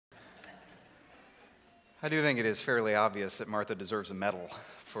I do think it is fairly obvious that Martha deserves a medal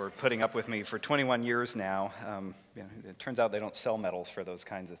for putting up with me for 21 years now. It turns out they don't sell medals for those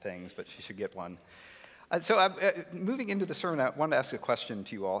kinds of things, but she should get one. Moving into the sermon, I wanted to ask a question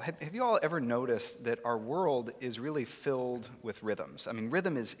to you all. Have you all ever noticed that our world is really filled with rhythms? I mean,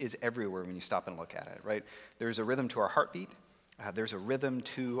 rhythm is everywhere when you stop and look at it, right? There's a rhythm to our heartbeat. There's a rhythm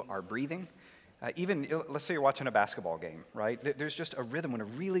to our breathing. Let's say you're watching a basketball game, right? There's just a rhythm. When a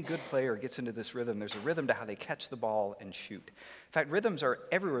really good player gets into this rhythm, there's a rhythm to how they catch the ball and shoot. In fact, rhythms are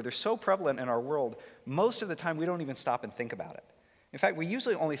everywhere. They're so prevalent in our world, most of the time we don't even stop and think about it. In fact, we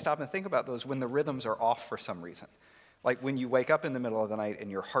usually only stop and think about those when the rhythms are off for some reason. Like when you wake up in the middle of the night and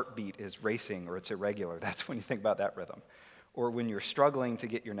your heartbeat is racing or it's irregular, that's when you think about that rhythm. Or when you're struggling to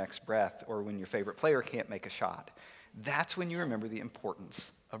get your next breath, or when your favorite player can't make a shot. That's when you remember the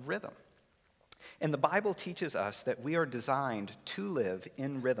importance of rhythm. And the Bible teaches us that we are designed to live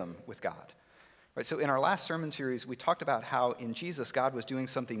in rhythm with God. Right, so in our last sermon series, we talked about how in Jesus, God was doing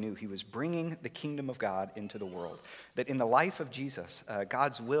something new. He was bringing the kingdom of God into the world. That in the life of Jesus,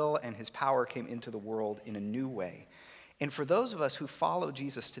 God's will and his power came into the world in a new way. And for those of us who follow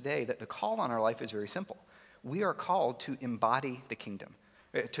Jesus today, that the call on our life is very simple. We are called to embody the kingdom,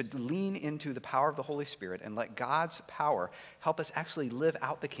 to lean into the power of the Holy Spirit and let God's power help us actually live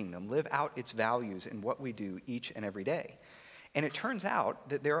out the kingdom, live out its values in what we do each and every day. And it turns out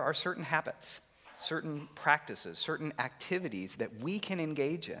that there are certain habits, certain practices, certain activities that we can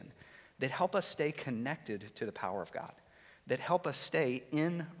engage in that help us stay connected to the power of God, that help us stay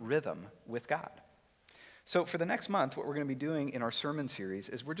in rhythm with God. So for the next month, what we're going to be doing in our sermon series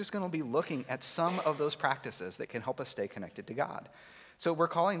is we're just going to be looking at some of those practices that can help us stay connected to God. So we're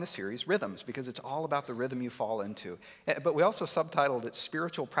calling this series Rhythms because it's all about the rhythm you fall into. But we also subtitled it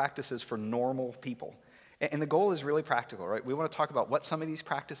Spiritual Practices for Normal People. And the goal is really practical, right? We want to talk about what some of these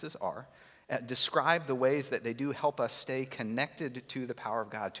practices are, describe the ways that they do help us stay connected to the power of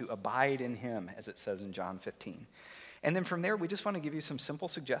God, to abide in him, as it says in John 15. And then from there, we just want to give you some simple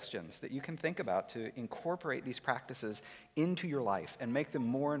suggestions that you can think about to incorporate these practices into your life and make them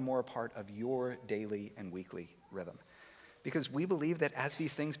more and more a part of your daily and weekly rhythm. Because we believe that as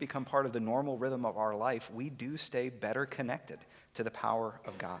these things become part of the normal rhythm of our life, we do stay better connected to the power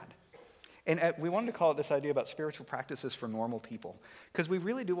of God. And we wanted to call it this idea about spiritual practices for normal people, because we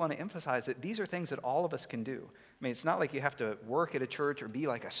really do want to emphasize that these are things that all of us can do. I mean, it's not like you have to work at a church or be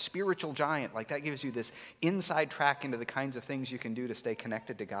like a spiritual giant, like that gives you this inside track into the kinds of things you can do to stay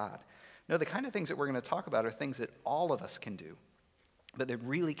connected to God. No, the kind of things that we're going to talk about are things that all of us can do, but that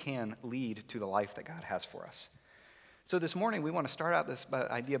really can lead to the life that God has for us. So this morning, we want to start out this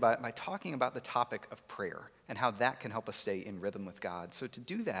idea by talking about the topic of prayer and how that can help us stay in rhythm with God. So to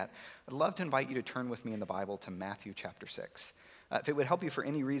do that, I'd love to invite you to turn with me in the Bible to Matthew chapter 6. If it would help you for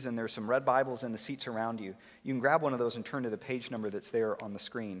any reason, there's some red Bibles in the seats around you. You can grab one of those and turn to the page number that's there on the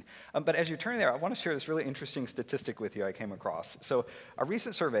screen. But as you're turning there, I want to share this really interesting statistic with you I came across. So a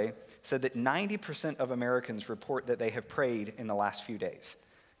recent survey said that 90% of Americans report that they have prayed in the last few days.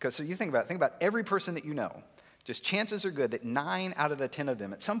 So you think about every person that you know. Just chances are good that 9 out of the 10 of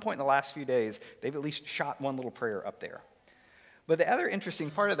them, at some point in the last few days, they've at least shot one little prayer up there. But the other interesting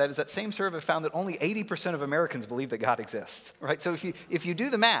part of that is that same survey found that only 80% of Americans believe that God exists, right? So if you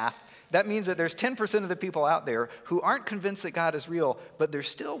do the math, that means that there's 10% of the people out there who aren't convinced that God is real, but they're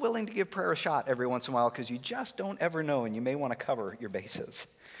still willing to give prayer a shot every once in a while because you just don't ever know and you may want to cover your bases.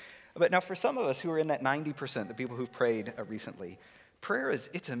 But now for some of us who are in that 90%, the people who've prayed recently, prayer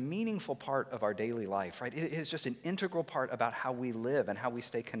it's a meaningful part of our daily life, right? It is just an integral part about how we live and how we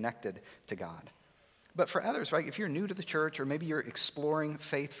stay connected to God. But for others, right, if you're new to the church or maybe you're exploring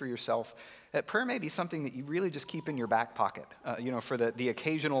faith for yourself, prayer may be something that you really just keep in your back pocket, for the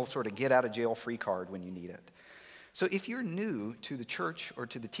occasional sort of get out of jail free card when you need it. So if you're new to the church or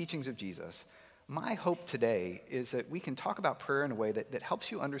to the teachings of Jesus, my hope today is that we can talk about prayer in a way that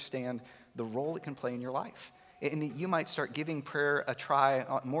helps you understand the role it can play in your life. And you might start giving prayer a try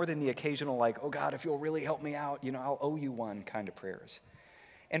more than the occasional, like, oh God, if you'll really help me out, I'll owe you one kind of prayers.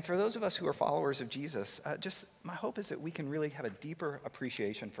 And for those of us who are followers of Jesus, my hope is that we can really have a deeper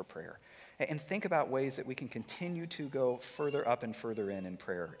appreciation for prayer and think about ways that we can continue to go further up and further in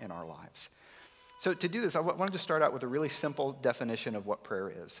prayer in our lives. So to do this, I wanted to start out with a really simple definition of what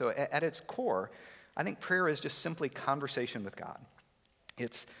prayer is. So at its core, I think prayer is just simply conversation with God.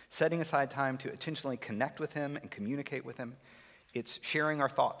 It's setting aside time to intentionally connect with him and communicate with him. It's sharing our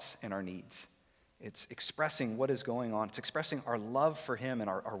thoughts and our needs. It's expressing what is going on. It's expressing our love for him and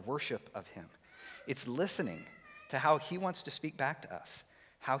our worship of him. It's listening to how he wants to speak back to us,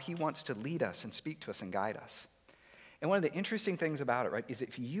 how he wants to lead us and speak to us and guide us. And one of the interesting things about it, right, is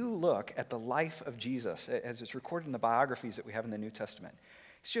if you look at the life of Jesus as it's recorded in the biographies that we have in the New Testament,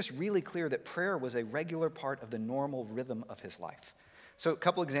 it's just really clear that prayer was a regular part of the normal rhythm of his life. So a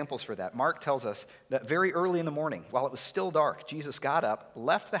couple examples for that. Mark tells us that very early in the morning, while it was still dark, Jesus got up,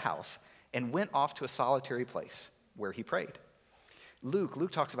 left the house, and went off to a solitary place where he prayed.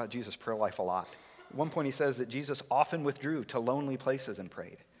 Luke talks about Jesus' prayer life a lot. At one point he says that Jesus often withdrew to lonely places and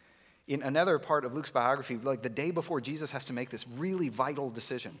prayed. In another part of Luke's biography, like the day before Jesus has to make this really vital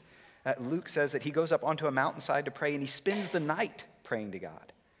decision, Luke says that he goes up onto a mountainside to pray and he spends the night praying to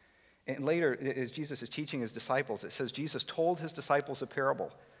God. And later, as Jesus is teaching his disciples, it says Jesus told his disciples a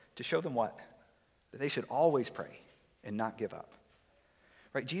parable to show them what? That they should always pray and not give up.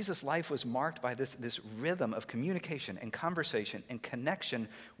 Right? Jesus' life was marked by this rhythm of communication and conversation and connection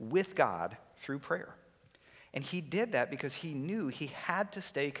with God through prayer. And he did that because he knew he had to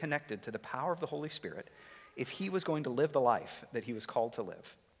stay connected to the power of the Holy Spirit if he was going to live the life that he was called to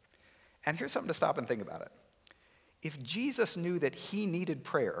live. And here's something to stop and think about it. If Jesus knew that he needed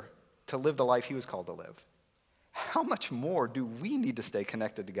prayer to live the life he was called to live, how much more do we need to stay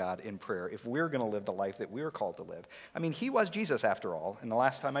connected to God in prayer if we're going to live the life that we're called to live? I mean, he was Jesus after all, and the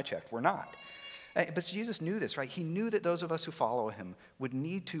last time I checked, we're not. But Jesus knew this, right? He knew that those of us who follow him would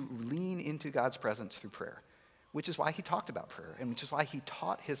need to lean into God's presence through prayer, which is why he talked about prayer, and which is why he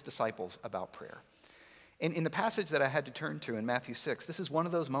taught his disciples about prayer. And in the passage that I had to turn to in Matthew 6, this is one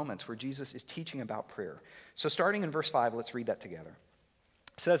of those moments where Jesus is teaching about prayer. So starting in verse 5, let's read that together.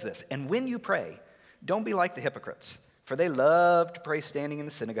 It says this, "And when you pray, don't be like the hypocrites, for they love to pray standing in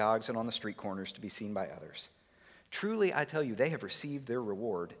the synagogues and on the street corners to be seen by others. Truly, I tell you, they have received their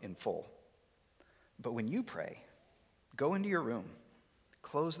reward in full. But when you pray, go into your room,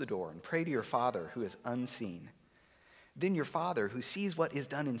 close the door, and pray to your Father who is unseen. Then your Father who sees what is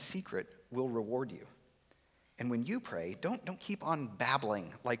done in secret will reward you. And when you pray, don't keep on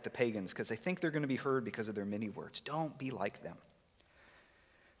babbling like the pagans because they think they're going to be heard because of their many words. Don't be like them."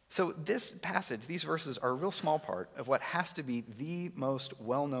 So this passage, these verses, are a real small part of what has to be the most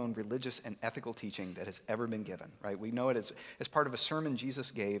well-known religious and ethical teaching that has ever been given, right? We know it as part of a sermon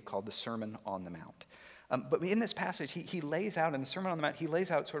Jesus gave called the Sermon on the Mount. But in this passage, he lays out, in the Sermon on the Mount, he lays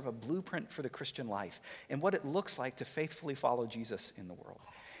out sort of a blueprint for the Christian life and what it looks like to faithfully follow Jesus in the world.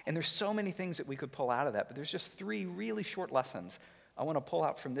 And there's so many things that we could pull out of that, but there's just 3 really short lessons I want to pull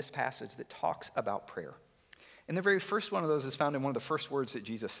out from this passage that talks about prayer. And the very first one of those is found in one of the first words that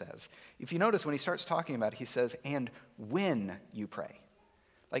Jesus says. If you notice, when he starts talking about it, he says, "And when you pray."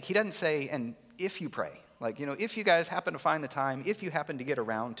 Like, he doesn't say, "and if you pray." Like, if you guys happen to find the time, if you happen to get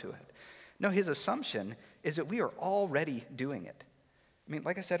around to it. No, his assumption is that we are already doing it. I mean,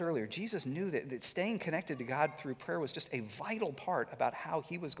 like I said earlier, Jesus knew that staying connected to God through prayer was just a vital part about how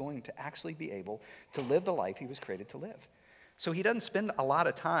he was going to actually be able to live the life he was created to live. So he doesn't spend a lot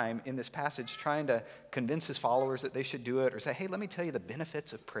of time in this passage trying to convince his followers that they should do it or say, "Hey, let me tell you the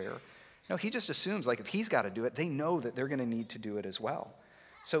benefits of prayer." No, he just assumes, like, if he's got to do it, they know that they're going to need to do it as well.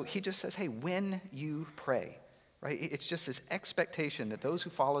 So he just says, hey, when you pray, right? It's just this expectation that those who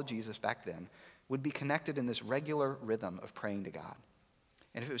followed Jesus back then would be connected in this regular rhythm of praying to God.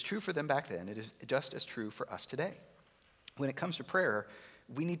 And if it was true for them back then, it is just as true for us today. When it comes to prayer,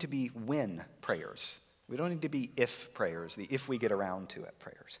 we need to be when prayers. We don't need to be if prayers, the if we get around to it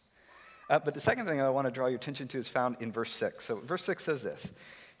prayers. But the second thing I want to draw your attention to is found in verse 6. So verse 6 says this. It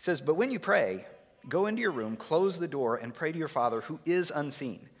says, "But when you pray, go into your room, close the door, and pray to your Father who is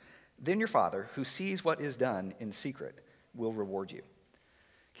unseen. Then your Father, who sees what is done in secret, will reward you."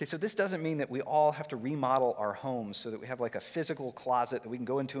 Okay, so this doesn't mean that we all have to remodel our homes so that we have like a physical closet that we can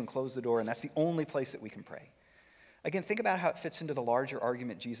go into and close the door, and that's the only place that we can pray. Again, think about how it fits into the larger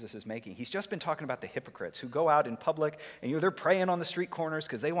argument Jesus is making. He's just been talking about the hypocrites who go out in public and they're praying on the street corners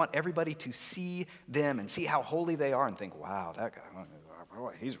because they want everybody to see them and see how holy they are and think, wow, that guy,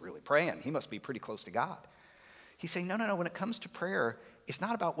 boy, he's really praying. He must be pretty close to God. He's saying, no, when it comes to prayer, it's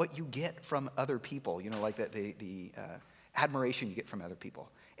not about what you get from other people, like the admiration you get from other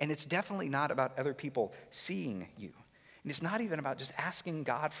people. And it's definitely not about other people seeing you. And it's not even about just asking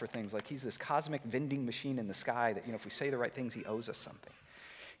God for things like he's this cosmic vending machine in the sky that, if we say the right things, he owes us something.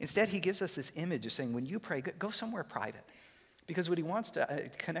 Instead, he gives us this image of saying, when you pray, go somewhere private. Because what he wants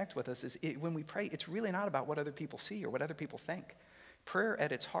to connect with us is when we pray, it's really not about what other people see or what other people think. Prayer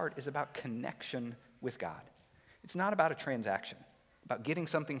at its heart is about connection with God. It's not about a transaction, about getting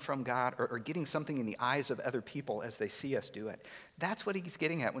something from God or getting something in the eyes of other people as they see us do it. That's what he's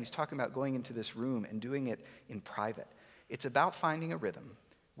getting at when he's talking about going into this room and doing it in private. It's about finding a rhythm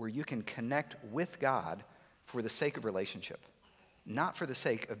where you can connect with God for the sake of relationship, not for the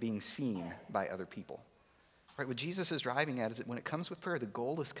sake of being seen by other people. Right? What Jesus is driving at is that when it comes with prayer, the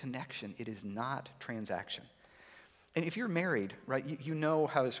goal is connection. It is not transaction. And if you're married, right, you know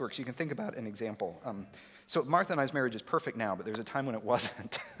how this works. You can think about an example. So Martha and I's marriage is perfect now, but there's a time when it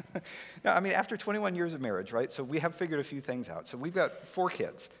wasn't. Now, I mean, after 21 years of marriage, right, so we have figured a few things out. So we've got 4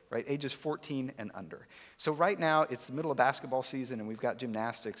 kids, right, ages 14 and under. So right now, it's the middle of basketball season, and we've got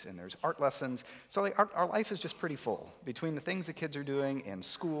gymnastics, and there's art lessons. So like, our life is just pretty full. Between the things the kids are doing and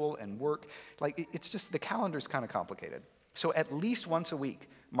school and work, like it's just, the calendar's kind of complicated. So at least once a week,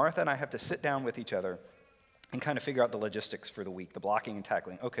 Martha and I have to sit down with each other and kind of figure out the logistics for the week, the blocking and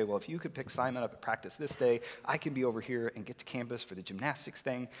tackling. Okay, well, if you could pick Simon up at practice this day, I can be over here and get to campus for the gymnastics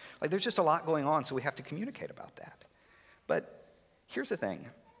thing. Like, there's just a lot going on, so we have to communicate about that. But here's the thing.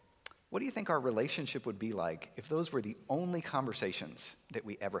 What do you think our relationship would be like if those were the only conversations that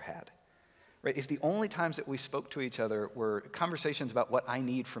we ever had? Right? If the only times that we spoke to each other were conversations about what I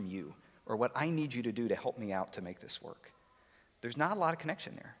need from you or what I need you to do to help me out to make this work. There's not a lot of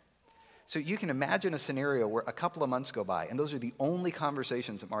connection there. So you can imagine a scenario where a couple of months go by, and those are the only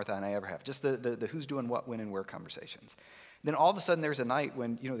conversations that Martha and I ever have, just the who's doing what, when, and where conversations. Then all of a sudden there's a night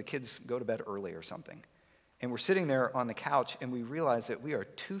when, the kids go to bed early or something, and we're sitting there on the couch, and we realize that we are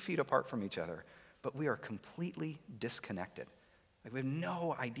 2 feet apart from each other, but we are completely disconnected. Like, we have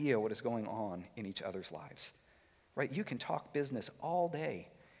no idea what is going on in each other's lives, right? You can talk business all day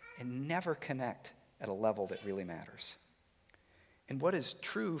and never connect at a level that really matters. And what is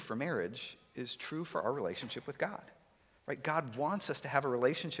true for marriage is true for our relationship with God, right? God wants us to have a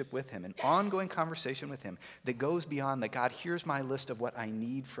relationship with him, an ongoing conversation with him that goes beyond that. God, here's my list of what I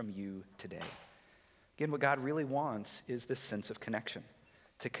need from you today. Again, what God really wants is this sense of connection,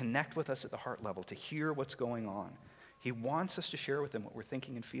 to connect with us at the heart level, to hear what's going on. He wants us to share with him what we're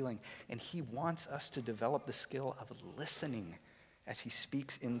thinking and feeling, and he wants us to develop the skill of listening as he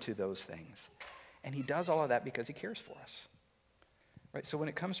speaks into those things. And he does all of that because he cares for us. Right, so when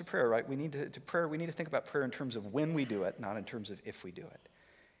it comes to prayer, right, we need to think about prayer in terms of when we do it, not in terms of if we do it.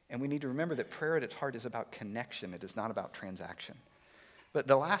 And we need to remember that prayer at its heart is about connection. It is not about transaction. But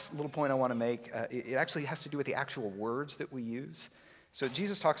the last little point I want to make, it actually has to do with the actual words that we use. So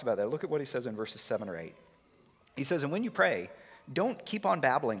Jesus talks about that. Look at what he says in verses 7 or 8. He says, and when you pray, don't keep on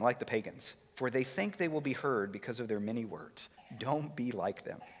babbling like the pagans, for they think they will be heard because of their many words. Don't be like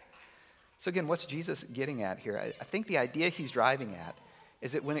them. So again, what's Jesus getting at here? I think the idea he's driving at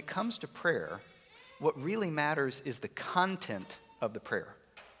is that when it comes to prayer, what really matters is the content of the prayer,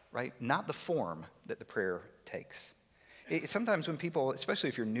 right? Not the form that the prayer takes. Sometimes when people, especially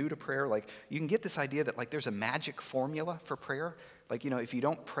if you're new to prayer, like you can get this idea that like there's a magic formula for prayer. Like, if you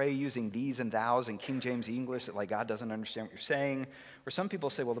don't pray using these and thous in King James English, that like God doesn't understand what you're saying. Or some people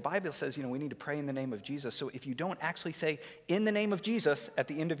say, well, the Bible says, we need to pray in the name of Jesus. So if you don't actually say in the name of Jesus at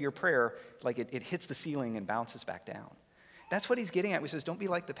the end of your prayer, like it hits the ceiling and bounces back down. That's what he's getting at. He says, don't be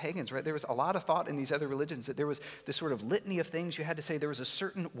like the pagans, right? There was a lot of thought in these other religions that there was this sort of litany of things you had to say. There was a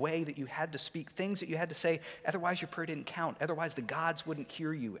certain way that you had to speak, things that you had to say. Otherwise, your prayer didn't count. Otherwise, the gods wouldn't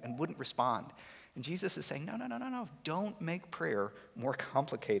hear you and wouldn't respond. And Jesus is saying, no. Don't make prayer more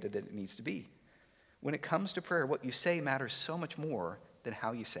complicated than it needs to be. When it comes to prayer, what you say matters so much more than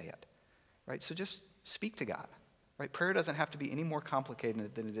how you say it, right? So just speak to God, right? Prayer doesn't have to be any more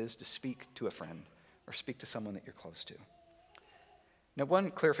complicated than it is to speak to a friend or speak to someone that you're close to. Now,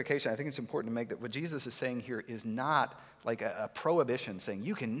 one clarification, I think it's important to make that what Jesus is saying here is not like a prohibition saying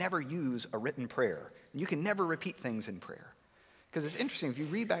you can never use a written prayer. You can never repeat things in prayer. Because it's interesting, if you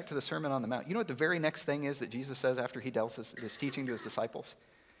read back to the Sermon on the Mount, you know what the very next thing is that Jesus says after he does this teaching to his disciples?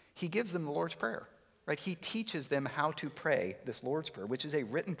 He gives them the Lord's Prayer, right? He teaches them how to pray this Lord's Prayer, which is a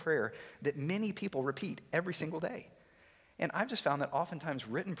written prayer that many people repeat every single day. And I've just found that oftentimes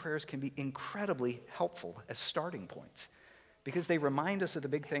written prayers can be incredibly helpful as starting points, because they remind us of the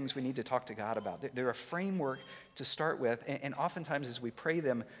big things we need to talk to God about. They're a framework to start with, and oftentimes as we pray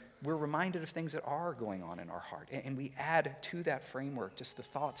them, we're reminded of things that are going on in our heart, and we add to that framework just the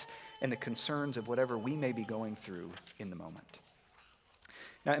thoughts and the concerns of whatever we may be going through in the moment.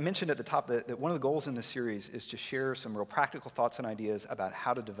 Now, I mentioned at the top that one of the goals in this series is to share some real practical thoughts and ideas about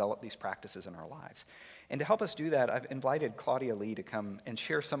how to develop these practices in our lives. And to help us do that, I've invited Claudia Lee to come and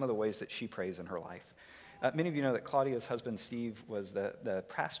share some of the ways that she prays in her life. Many of you know that Claudia's husband, Steve, was the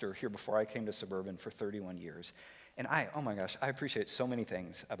pastor here before I came to Suburban for 31 years. And I appreciate so many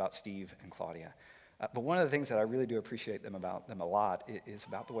things about Steve and Claudia. But one of the things that I really do appreciate about them a lot is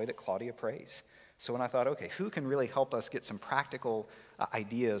about the way that Claudia prays. So when I thought, okay, who can really help us get some practical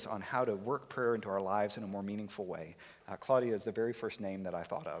ideas on how to work prayer into our lives in a more meaningful way, Claudia is the very first name that I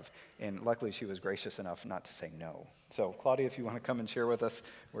thought of. And luckily, she was gracious enough not to say no. So Claudia, if you want to come and share with us,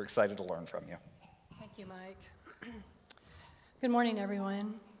 we're excited to learn from you. Thank you, Mike. Good morning,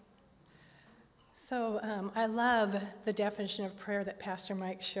 everyone. So I love the definition of prayer that Pastor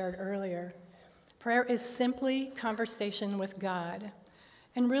Mike shared earlier. Prayer is simply conversation with God.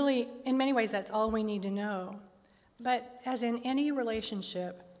 And really, in many ways, that's all we need to know. But as in any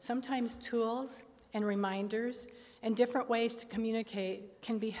relationship, sometimes tools and reminders and different ways to communicate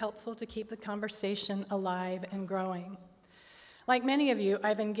can be helpful to keep the conversation alive and growing. Like many of you,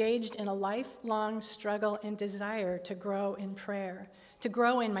 I've engaged in a lifelong struggle and desire to grow in prayer, to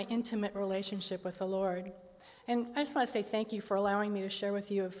grow in my intimate relationship with the Lord. And I just want to say thank you for allowing me to share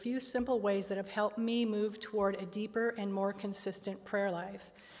with you a few simple ways that have helped me move toward a deeper and more consistent prayer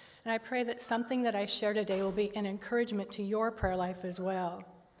life. And I pray that something that I share today will be an encouragement to your prayer life as well.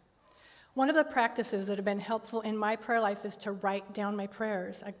 One of the practices that have been helpful in my prayer life is to write down my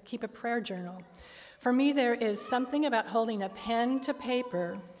prayers. I keep a prayer journal. For me, there is something about holding a pen to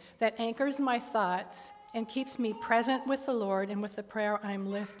paper that anchors my thoughts and keeps me present with the Lord and with the prayer I'm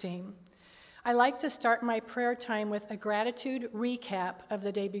lifting. I like to start my prayer time with a gratitude recap of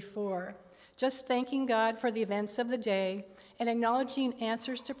the day before, just thanking God for the events of the day and acknowledging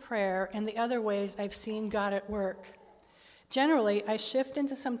answers to prayer and the other ways I've seen God at work. Generally, I shift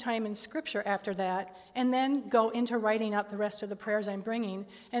into some time in Scripture after that and then go into writing out the rest of the prayers I'm bringing.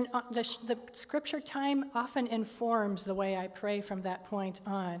 And the Scripture time often informs the way I pray from that point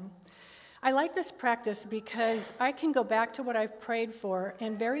on. I like this practice because I can go back to what I've prayed for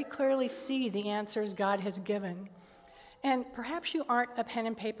and very clearly see the answers God has given. And perhaps you aren't a pen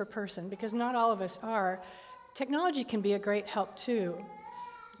and paper person, because not all of us are. Technology can be a great help too.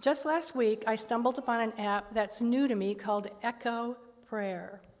 Just last week, I stumbled upon an app that's new to me called Echo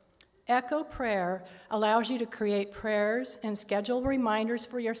Prayer. Echo Prayer allows you to create prayers and schedule reminders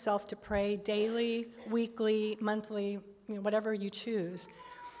for yourself to pray daily, weekly, monthly, whatever you choose.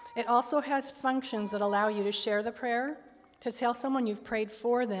 It also has functions that allow you to share the prayer, to tell someone you've prayed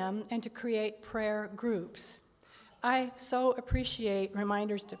for them, and to create prayer groups. I so appreciate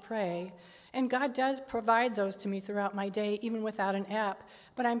reminders to pray, and God does provide those to me throughout my day, even without an app,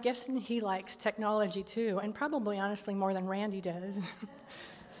 but I'm guessing he likes technology too, and probably, honestly, more than Randy does.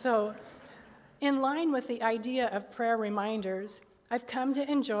 So, in line with the idea of prayer reminders, I've come to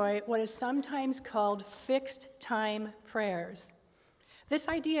enjoy what is sometimes called fixed time prayers. This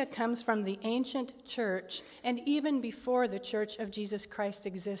idea comes from the ancient church and even before the Church of Jesus Christ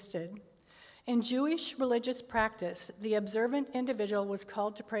existed. In Jewish religious practice, the observant individual was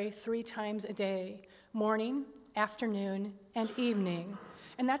called to pray 3 times a day, morning, afternoon, and evening.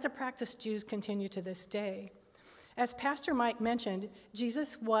 And that's a practice Jews continue to this day. As Pastor Mike mentioned,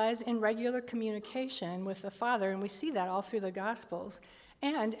 Jesus was in regular communication with the Father, and we see that all through the Gospels.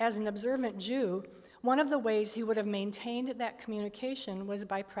 And as an observant Jew, one of the ways he would have maintained that communication was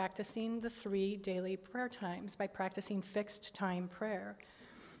by practicing the 3 daily prayer times, by practicing fixed time prayer.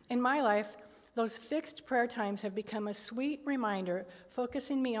 In my life, those fixed prayer times have become a sweet reminder,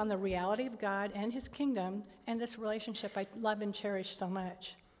 focusing me on the reality of God and his kingdom and this relationship I love and cherish so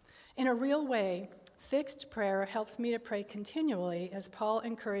much. In a real way, fixed prayer helps me to pray continually, as Paul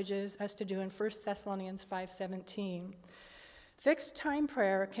encourages us to do in 1 Thessalonians 5:17. Fixed time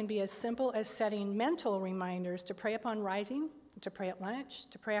prayer can be as simple as setting mental reminders to pray upon rising, to pray at lunch,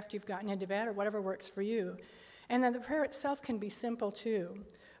 to pray after you've gotten into bed, or whatever works for you. And then the prayer itself can be simple too.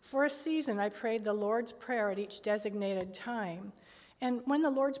 For a season, I prayed the Lord's Prayer at each designated time. And when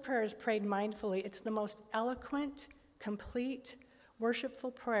the Lord's Prayer is prayed mindfully, it's the most eloquent, complete, worshipful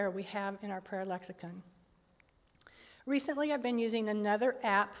prayer we have in our prayer lexicon. Recently, I've been using another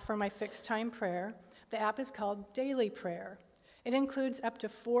app for my fixed time prayer. The app is called Daily Prayer. It includes up to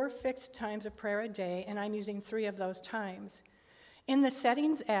 4 fixed times of prayer a day, and I'm using 3 of those times. In the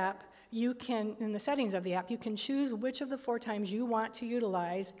settings of the app, you can choose which of the 4 times you want to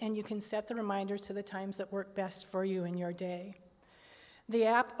utilize, and you can set the reminders to the times that work best for you in your day. The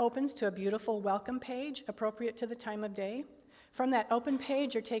app opens to a beautiful welcome page appropriate to the time of day. From that open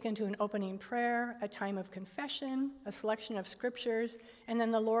page, you're taken to an opening prayer, a time of confession, a selection of scriptures, and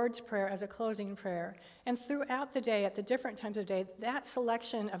then the Lord's Prayer as a closing prayer. And throughout the day, at the different times of day, that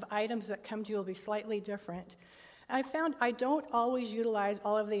selection of items that come to you will be slightly different. I found I don't always utilize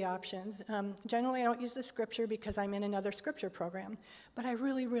all of the options. Generally, I don't use the scripture because I'm in another scripture program, but I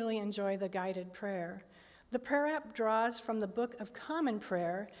really, really enjoy the guided prayer. The prayer app draws from the Book of Common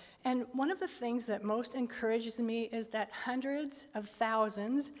Prayer, and one of the things that most encourages me is that hundreds of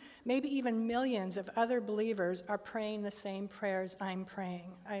thousands, maybe even millions of other believers are praying the same prayers I'm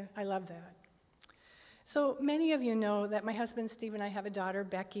praying. I love that. So many of you know that my husband Steve and I have a daughter,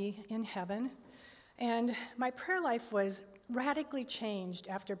 Becky, in heaven, and my prayer life was radically changed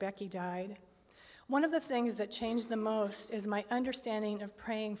after Becky died. One of the things that changed the most is my understanding of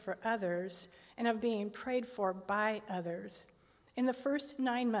praying for others and of being prayed for by others. In the first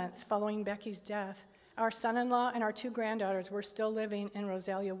 9 months following Becky's death, our son-in-law and our 2 granddaughters were still living in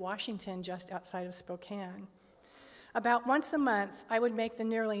Rosalia, Washington, just outside of Spokane. About once a month, I would make the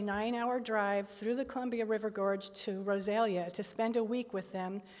nearly 9-hour drive through the Columbia River Gorge to Rosalia to spend a week with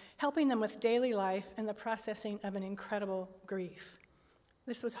them, helping them with daily life and the processing of an incredible grief.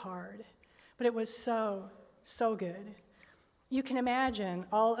 This was hard, but it was so good. You can imagine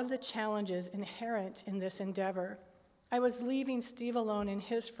all of the challenges inherent in this endeavor. I was leaving Steve alone in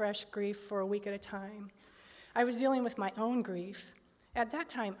his fresh grief for a week at a time. I was dealing with my own grief. At that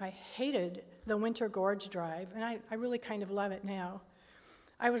time, I hated the Winter Gorge Drive, and I really kind of love it now.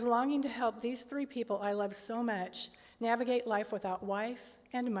 I was longing to help these 3 people I love so much navigate life without wife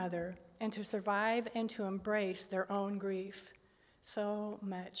and mother, and to survive and to embrace their own grief. So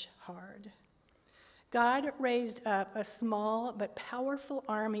much hard. God raised up a small but powerful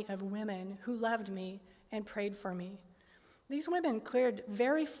army of women who loved me and prayed for me. These women cleared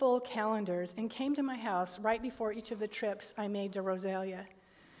very full calendars and came to my house right before each of the trips I made to Rosalia.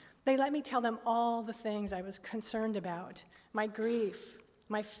 They let me tell them all the things I was concerned about, my grief,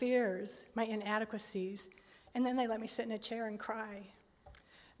 my fears, my inadequacies, and then they let me sit in a chair and cry.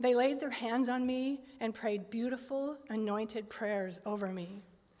 They laid their hands on me and prayed beautiful, anointed prayers over me.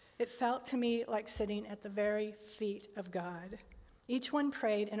 It felt to me like sitting at the very feet of God. Each one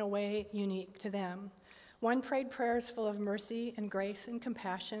prayed in a way unique to them. One prayed prayers full of mercy and grace and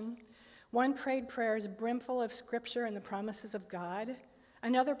compassion. One prayed prayers brimful of scripture and the promises of God.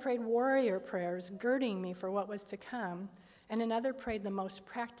 Another prayed warrior prayers, girding me for what was to come. And another prayed the most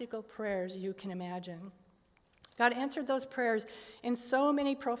practical prayers you can imagine. God answered those prayers in so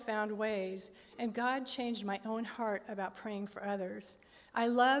many profound ways, and God changed my own heart about praying for others. I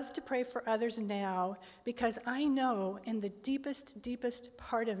love to pray for others now because I know in the deepest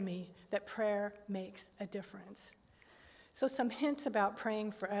part of me that prayer makes a difference. So some hints about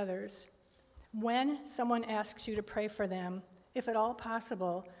praying for others. When someone asks you to pray for them, if at all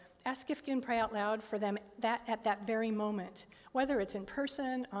possible, ask if you can pray out loud for them at that very moment, whether it's in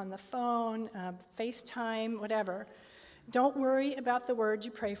person, on the phone, FaceTime, whatever. Don't worry about the words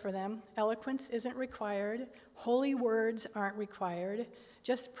you pray for them. Eloquence isn't required. Holy words aren't required.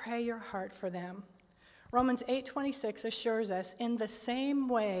 Just pray your heart for them. Romans 8:26 assures us, in the same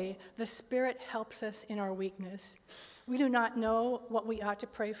way, the Spirit helps us in our weakness. We do not know what we ought to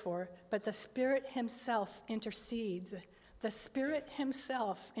pray for, but the Spirit himself intercedes. The Spirit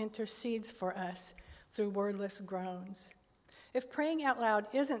himself intercedes for us through wordless groans. If praying out loud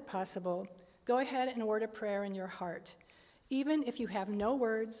isn't possible, go ahead and word a prayer in your heart. Even if you have no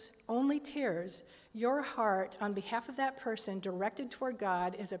words, only tears, your heart on behalf of that person directed toward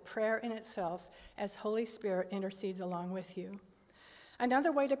God is a prayer in itself as Holy Spirit intercedes along with you.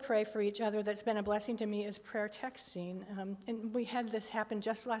 Another way to pray for each other that's been a blessing to me is prayer texting. And we had this happen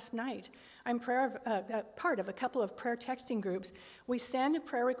just last night. I'm part of a couple of prayer texting groups. We send a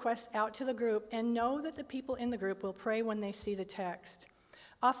prayer request out to the group and know that the people in the group will pray when they see the text.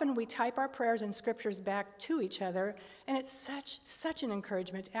 Often we type our prayers and scriptures back to each other, and it's such an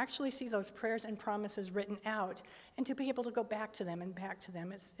encouragement to actually see those prayers and promises written out and to be able to go back to them and back to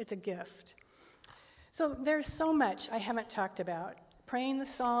them. It's a gift. So there's so much I haven't talked about. Praying the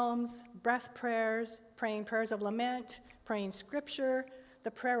Psalms, breath prayers, praying prayers of lament, praying scripture,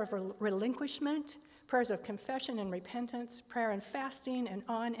 the prayer of relinquishment, prayers of confession and repentance, prayer and fasting, and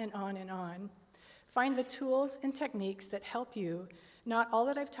on and on and on. Find the tools and techniques that help you. Not all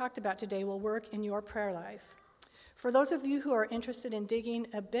that I've talked about today will work in your prayer life. For those of you who are interested in digging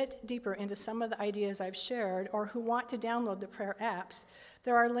a bit deeper into some of the ideas I've shared or who want to download the prayer apps,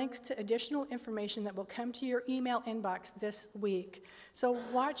 there are links to additional information that will come to your email inbox this week. So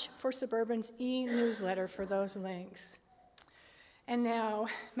watch for Suburban's e-newsletter for those links. And now,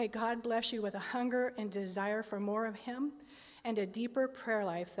 may God bless you with a hunger and desire for more of him and a deeper prayer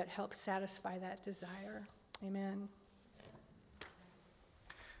life that helps satisfy that desire. Amen.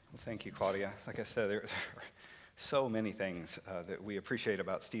 Well, thank you, Claudia. Like I said, there are so many things that we appreciate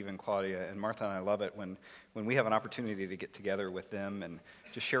about Steve and Claudia, and Martha and I love it when we have an opportunity to get together with them and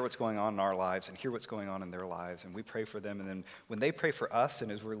just share what's going on in our lives and hear what's going on in their lives, and we pray for them, and then when they pray for us, and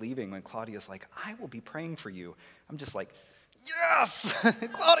as we're leaving, when Claudia's like, I will be praying for you, I'm just like, yes!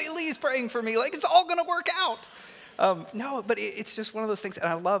 Claudia Lee's praying for me, like it's all gonna work out. No, but it's just one of those things, and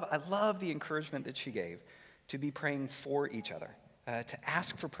I love the encouragement that she gave to be praying for each other. To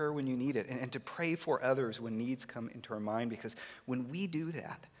ask for prayer when you need it, and to pray for others when needs come into our mind, because when we do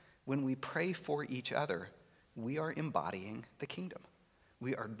that, when we pray for each other, we are embodying the kingdom.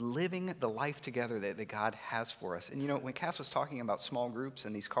 We are living the life together that God has for us. And when Cass was talking about small groups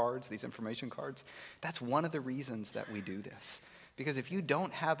and these cards, these information cards, that's one of the reasons that we do this. Because if you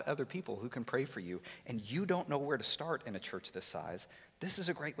don't have other people who can pray for you and you don't know where to start in a church this size, this is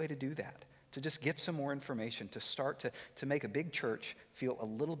a great way to do that. To just get some more information, to start to make a big church feel a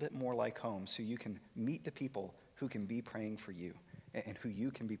little bit more like home so you can meet the people who can be praying for you and who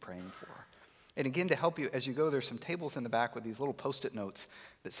you can be praying for. And again, to help you as you go, there's some tables in the back with these little Post-it notes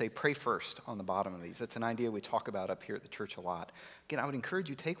that say pray first on the bottom of these. That's an idea we talk about up here at the church a lot. Again, I would encourage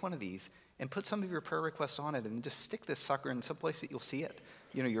you, take one of these and put some of your prayer requests on it and just stick this sucker in some place that you'll see it.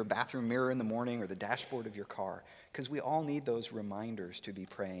 Your bathroom mirror in the morning or the dashboard of your car, because we all need those reminders to be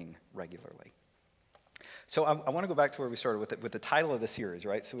praying regularly. So I want to go back to where we started with the title of the series,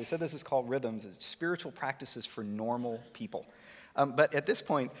 right? So we said this is called Rhythms. It's spiritual practices for normal people. But at this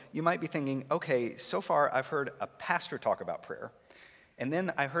point, you might be thinking, okay, so far I've heard a pastor talk about prayer, and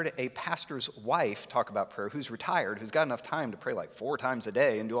then I heard a pastor's wife talk about prayer who's retired, who's got enough time to pray like 4 times a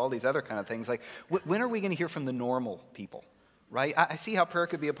day and do all these other kind of things. Like, when are we going to hear from the normal people, right? I see how prayer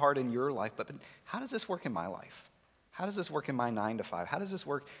could be a part in your life, but how does this work in my life? How does this work in my 9 to 5? How does this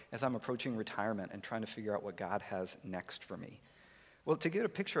work as I'm approaching retirement and trying to figure out what God has next for me? Well, to get a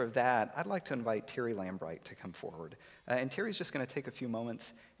picture of that, I'd like to invite Terry Lambright to come forward. And Terry's just going to take a few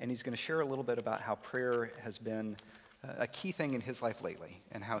moments, and he's going to share a little bit about how prayer has been a key thing in his life lately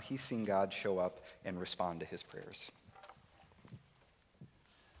and how he's seen God show up and respond to his prayers.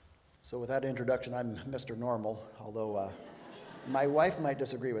 So with that introduction, I'm Mr. Normal, although my wife might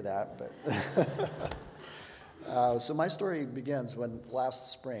disagree with that. But so my story begins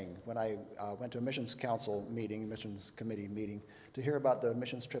last spring when I went to a missions council meeting, missions committee meeting, to hear about the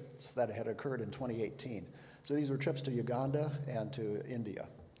missions trips that had occurred in 2018. So these were trips to Uganda and to India.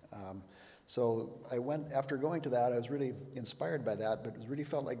 So I went, after going to that, I was really inspired by that, but it really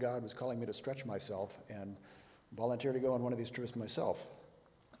felt like God was calling me to stretch myself and volunteer to go on one of these trips myself.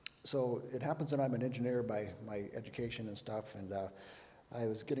 So it happens that I'm an engineer by my education and stuff, and I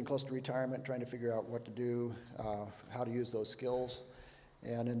was getting close to retirement, trying to figure out what to do, how to use those skills.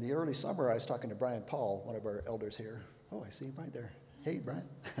 And in the early summer, I was talking to Brian Paul, one of our elders here. Oh, I see you right there. Hey, Brian.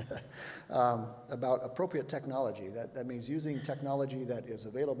 About appropriate technology. That means using technology that is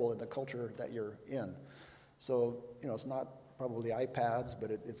available in the culture that you're in. So, it's not probably iPads, but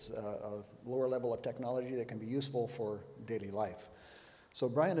it's a lower level of technology that can be useful for daily life. So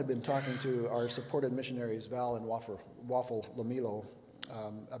Brian had been talking to our supported missionaries, Val and Waffle Lamilo,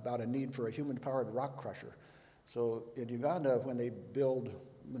 about a need for a human-powered rock crusher. So in Uganda, when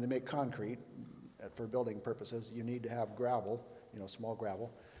they make concrete for building purposes, you need to have gravel, small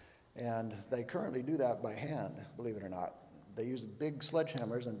gravel, and they currently do that by hand, believe it or not. They use big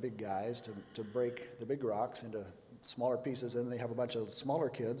sledgehammers and big guys to break the big rocks into smaller pieces, and they have a bunch of smaller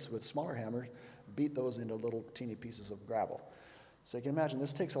kids with smaller hammers beat those into little teeny pieces of gravel. So you can imagine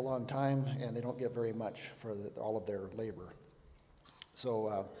this takes a long time, and they don't get very much for all of their labor.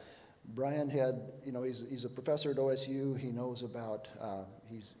 So Brian had, he's a professor at OSU. He knows about,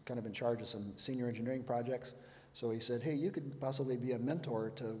 he's kind of in charge of some senior engineering projects. So he said, hey, you could possibly be a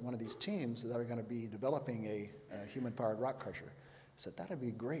mentor to one of these teams that are going to be developing a human-powered rock crusher. I said, that'd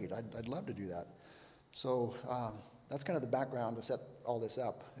be great. I'd love to do that. So that's kind of the background to set all this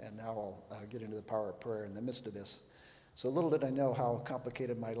up, and now I'll get into the power of prayer in the midst of this. So little did I know how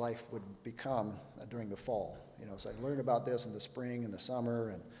complicated my life would become during the fall. So I learned about this in the spring and the summer,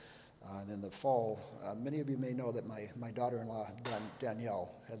 and then the fall. Many of you may know that my daughter-in-law,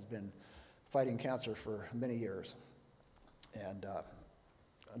 Danielle, has been fighting cancer for many years. And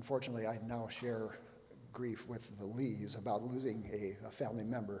unfortunately, I now share grief with the Lees about losing a family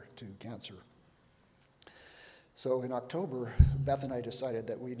member to cancer. So in October, Beth and I decided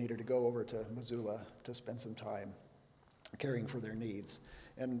that we needed to go over to Missoula to spend some time caring for their needs.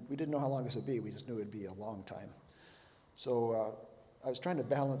 And we didn't know how long this would be. We just knew it would be a long time. So I was trying to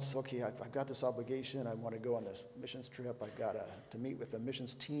balance, okay, I've got this obligation. I want to go on this missions trip. I've got to meet with the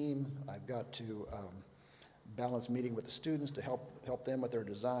missions team. I've got to balance meeting with the students to help them with their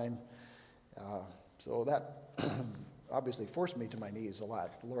design. So that obviously forced me to my knees a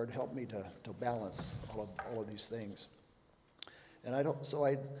lot. The Lord helped me to balance all of these things. And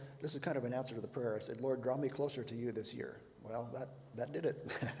this is kind of an answer to the prayer. I said, Lord, draw me closer to you this year. Well, that did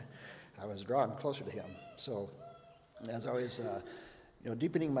it. I was drawn closer to him. So as I was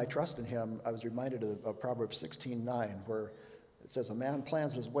deepening my trust in him, I was reminded of Proverbs 16:9, where it says, a man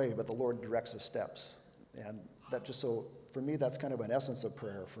plans his way, but the Lord directs his steps. And that just so, for me, that's kind of an essence of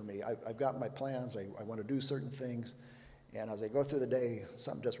prayer for me. I've got my plans. I want to do certain things. And as I go through the day,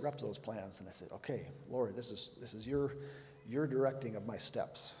 something disrupts those plans. And I said, okay, Lord, this is your your directing of my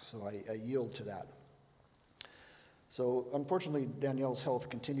steps. So I yield to that. So unfortunately, Danielle's health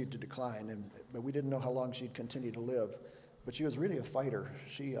continued to decline, but we didn't know how long she'd continue to live. But she was really a fighter.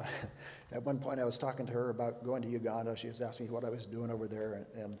 She, at one point I was talking to her about going to Uganda. She was asking me what I was doing over there,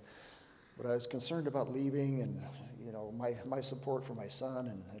 but I was concerned about leaving, and my support for my son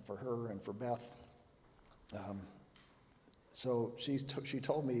and for her and for Beth. So she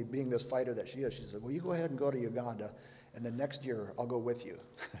told me, being this fighter that she is, she said, well, you go ahead and go to Uganda, and then next year I'll go with you.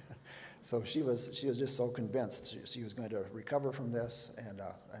 So she was just so convinced she was going to recover from this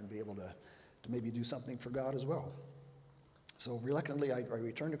and be able to maybe do something for God as well. So reluctantly, I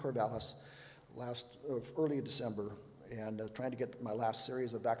returned to Corvallis early December, and trying to get my last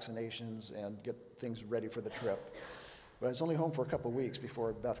series of vaccinations and get things ready for the trip. But I was only home for a couple of weeks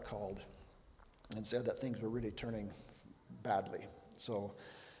before Beth called and said that things were really turning badly. So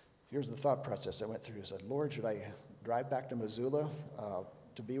here's the thought process I went through. I said, Lord, should I drive back to Missoula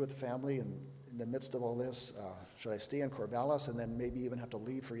to be with the family in the midst of all this? Should I stay in Corvallis and then maybe even have to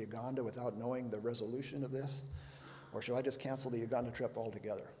leave for Uganda without knowing the resolution of this? Or should I just cancel the Uganda trip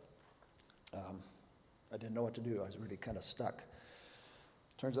altogether? I didn't know what to do. I was really kind of stuck.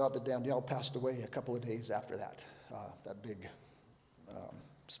 Turns out that Danielle passed away a couple of days after that big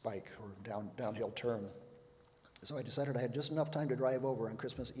spike or downhill turn. So I decided I had just enough time to drive over on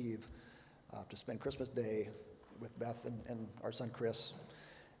Christmas Eve to spend Christmas Day with Beth and our son Chris.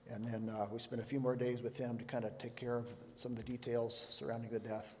 And then we spent a few more days with him to kind of take care of some of the details surrounding the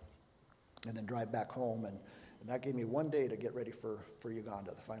death, and then drive back home. And that gave me one day to get ready for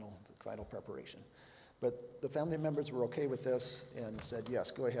Uganda, the final preparation. But the family members were okay with this and said, yes,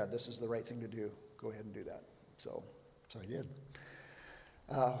 go ahead. This is the right thing to do. Go ahead and do that. So I did.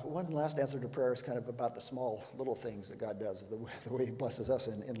 One last answer to prayer is kind of about the small little things that God does, the way he blesses us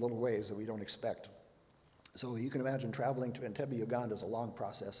in little ways that we don't expect. So you can imagine traveling to Entebbe, Uganda is a long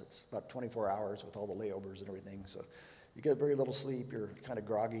process. It's about 24 hours with all the layovers and everything. So you get very little sleep. You're kind of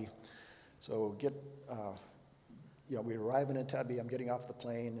groggy. So we arrive in Entebbe. I'm getting off the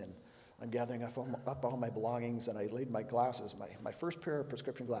plane, and I'm gathering up all my belongings, and I laid my glasses, my first pair of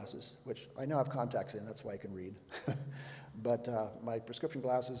prescription glasses, which I now have contacts in, that's why I can read. But my prescription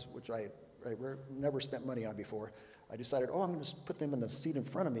glasses, which I never spent money on before, I decided, I'm going to put them in the seat in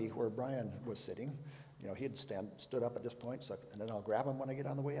front of me where Brian was sitting. He had stood up at this point, and then I'll grab them when I get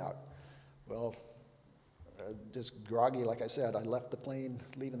on the way out. Well, just groggy, like I said, I left the plane,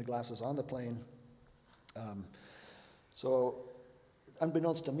 leaving the glasses on the plane. So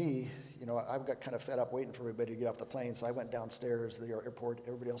unbeknownst to me, I got kind of fed up waiting for everybody to get off the plane, so I went downstairs to the airport.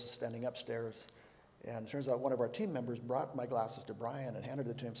 Everybody else is standing upstairs. And it turns out one of our team members brought my glasses to Brian and handed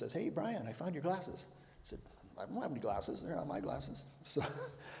it to him and says, hey, Brian, I found your glasses. I said, I don't have any glasses. They're not my glasses.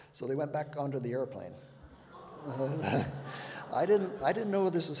 So they went back onto the airplane. I didn't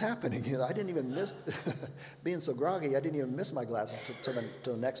know this was happening. I didn't even miss, being so groggy, I didn't even miss my glasses till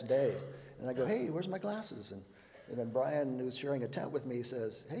the next day. And I go, hey, where's my glasses? And then Brian, who's sharing a tent with me,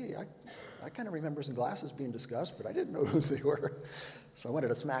 says, hey, I kind of remember some glasses being discussed, but I didn't know whose they were. So I wanted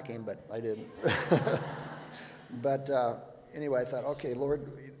to smack him, but I didn't. But anyway, I thought, okay,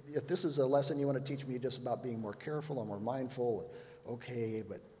 Lord, if this is a lesson you want to teach me just about being more careful and more mindful, okay,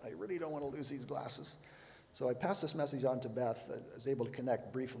 but I really don't want to lose these glasses. So I passed this message on to Beth. I was able to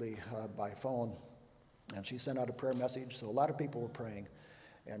connect briefly by phone, and she sent out a prayer message. So a lot of people were praying.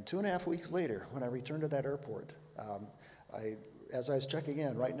 And 2.5 weeks later, when I returned to that airport, as I was checking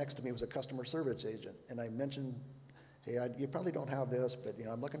in, right next to me was a customer service agent, and I mentioned, hey, you probably don't have this, but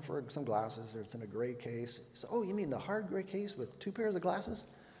I'm looking for some glasses. It's in a gray case. He said, oh, you mean the hard gray case with 2 pairs of glasses?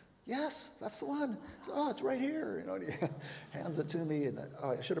 Yes, that's the one. So, it's right here. And he hands it to me, and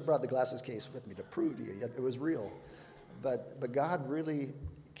I should have brought the glasses case with me to prove to you it was real. But God really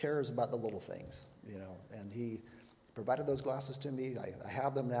cares about the little things, and he provided those glasses to me. I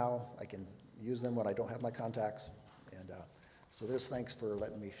have them now. I can use them when I don't have my contacts. And so there's thanks for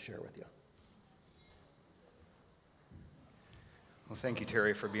letting me share with you. Well, thank you,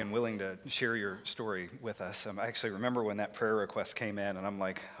 Terry, for being willing to share your story with us. I actually remember when that prayer request came in, and I'm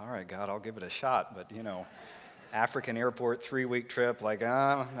like, all right, God, I'll give it a shot. But, African airport, 3-week trip,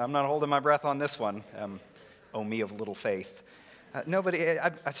 I'm not holding my breath on this one. Oh, me of little faith. No, but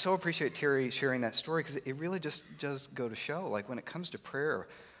I so appreciate Terry sharing that story, because it really just does go to show, when it comes to prayer,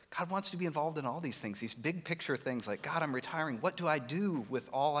 God wants to be involved in all these things, these big picture things like, God, I'm retiring. What do I do with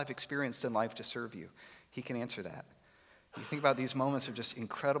all I've experienced in life to serve you? He can answer that. You think about these moments of just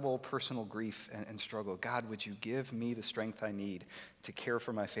incredible personal grief and struggle. God, would you give me the strength I need to care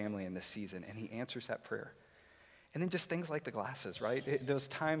for my family in this season? And he answers that prayer. And then just things like the glasses, right? Those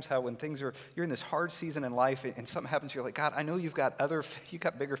times how when you're in this hard season in life and something happens, you're like, God, I know you've got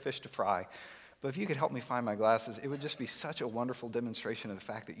bigger fish to fry, but if you could help me find my glasses, it would just be such a wonderful demonstration of the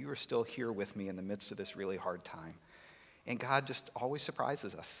fact that you are still here with me in the midst of this really hard time. And God just always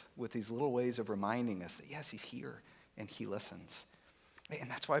surprises us with these little ways of reminding us that, yes, he's here and he listens. And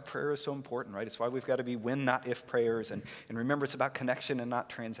that's why prayer is so important, right? It's why we've got to be when, not if prayers. And remember, it's about connection and not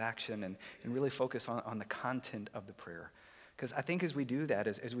transaction, and really focus on the content of the prayer. Because I think as we do that,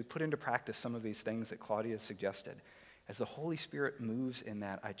 as we put into practice some of these things that Claudia suggested, as the Holy Spirit moves in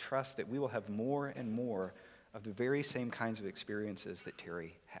that, I trust that we will have more and more of the very same kinds of experiences that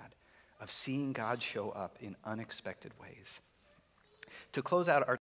Terry had, of seeing God show up in unexpected ways. To close out our